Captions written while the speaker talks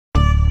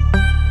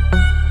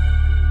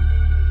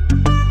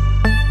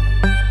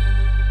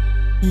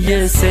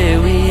You say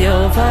we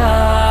over,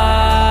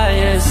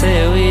 you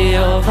say we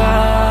over.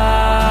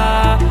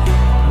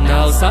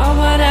 Now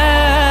someone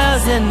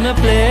else in my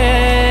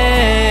place.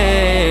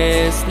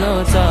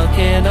 No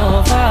talking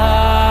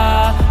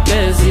over,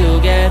 'cause you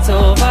get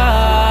over.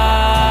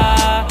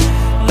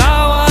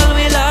 Now all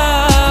we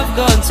love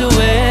gone to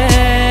waste.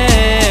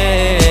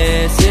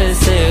 You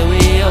say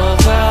we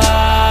over,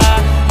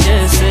 you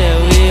say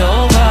we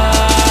over.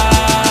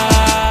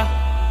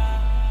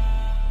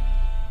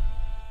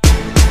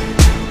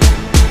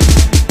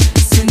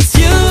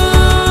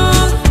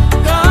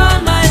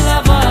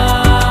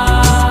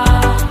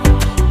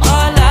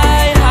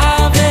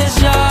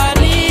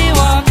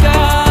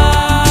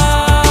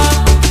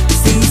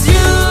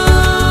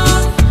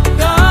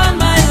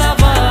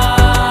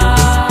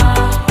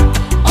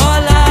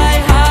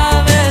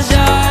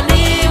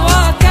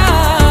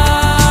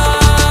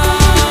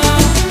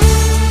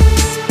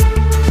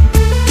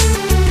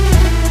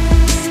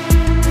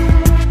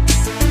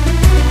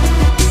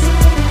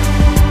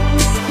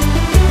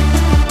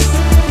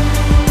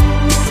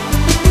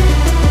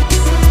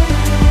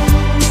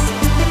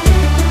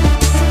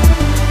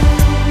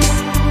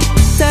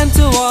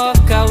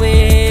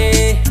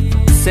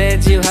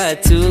 You had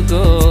to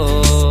go.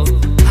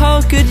 How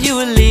could you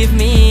leave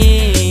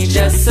me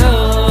just so?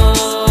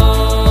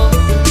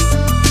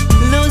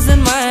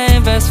 Losing my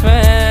best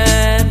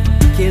friend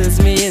kills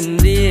me in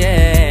the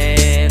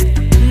end.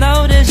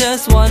 Now there's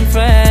just one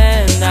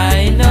friend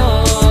I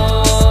know.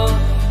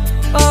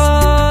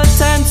 Oh,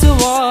 time to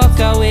walk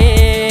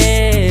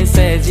away.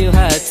 Said you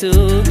had to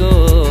go.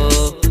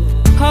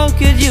 How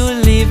could you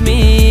leave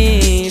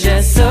me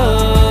just so?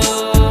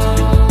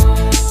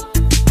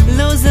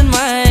 Losing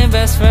my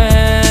best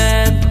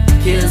friend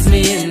kills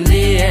me in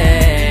the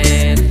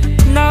end.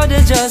 Now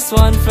there's just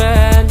one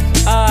friend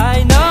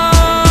I know.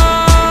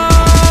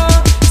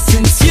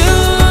 Since you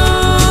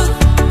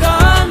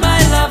gone, my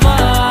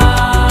lover,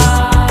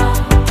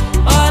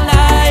 all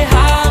I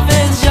have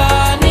is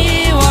Johnny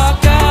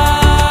Walker.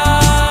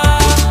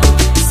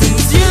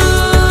 Since you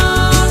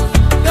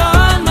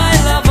gone, my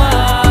lover,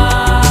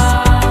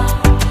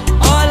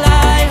 all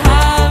I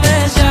have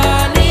is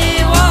Johnny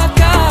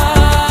Walker.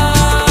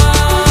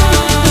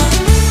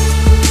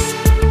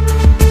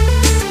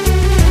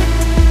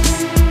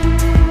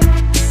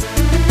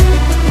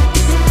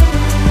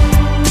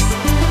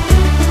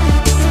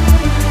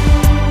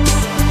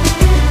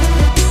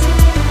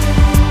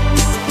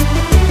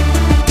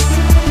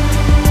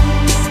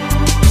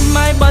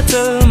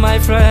 My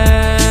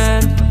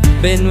friend,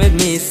 been with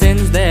me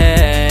since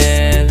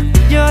then.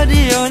 You're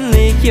the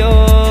only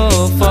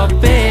cure for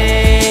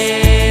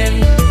pain.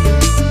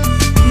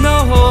 No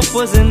hope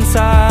was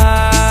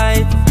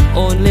inside,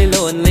 only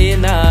lonely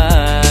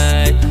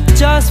night.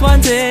 Just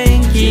one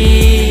thing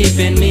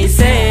keeping me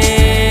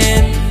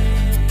sane.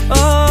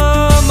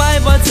 Oh, my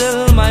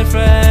bottle, my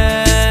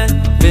friend,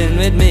 been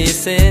with me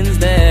since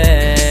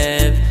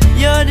then.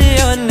 You're the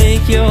only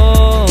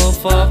cure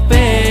for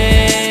pain.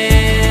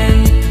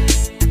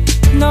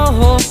 No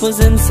hope was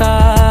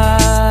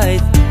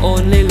inside,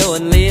 only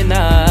lonely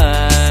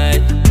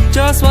night.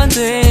 Just one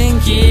thing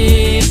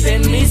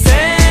keeping me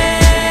sane.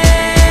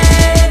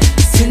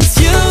 Since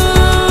you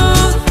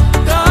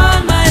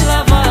gone, my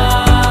lover,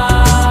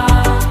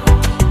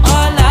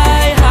 all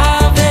I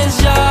have is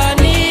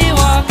Johnny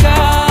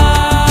Walker.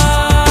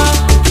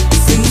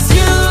 Since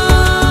you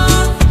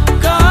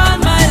gone,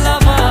 my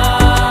lover,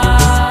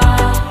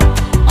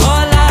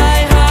 all I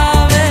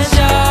have is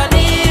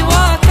Johnny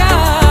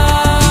Walker.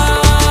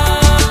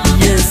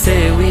 You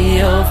say we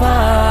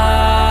over,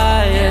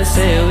 you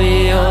say we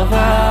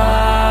over.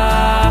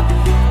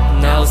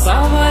 Now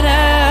someone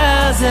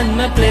else in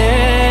my place.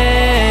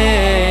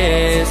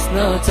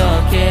 No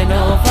talking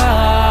over,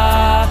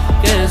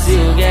 'cause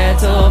you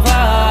get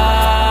over.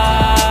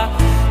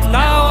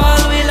 Now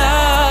all we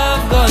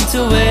love gone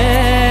to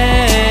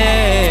waste.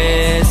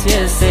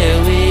 You say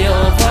we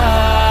over,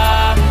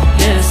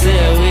 you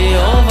say we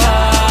over.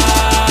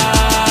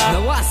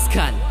 Nawaz,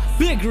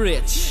 Big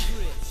Rich.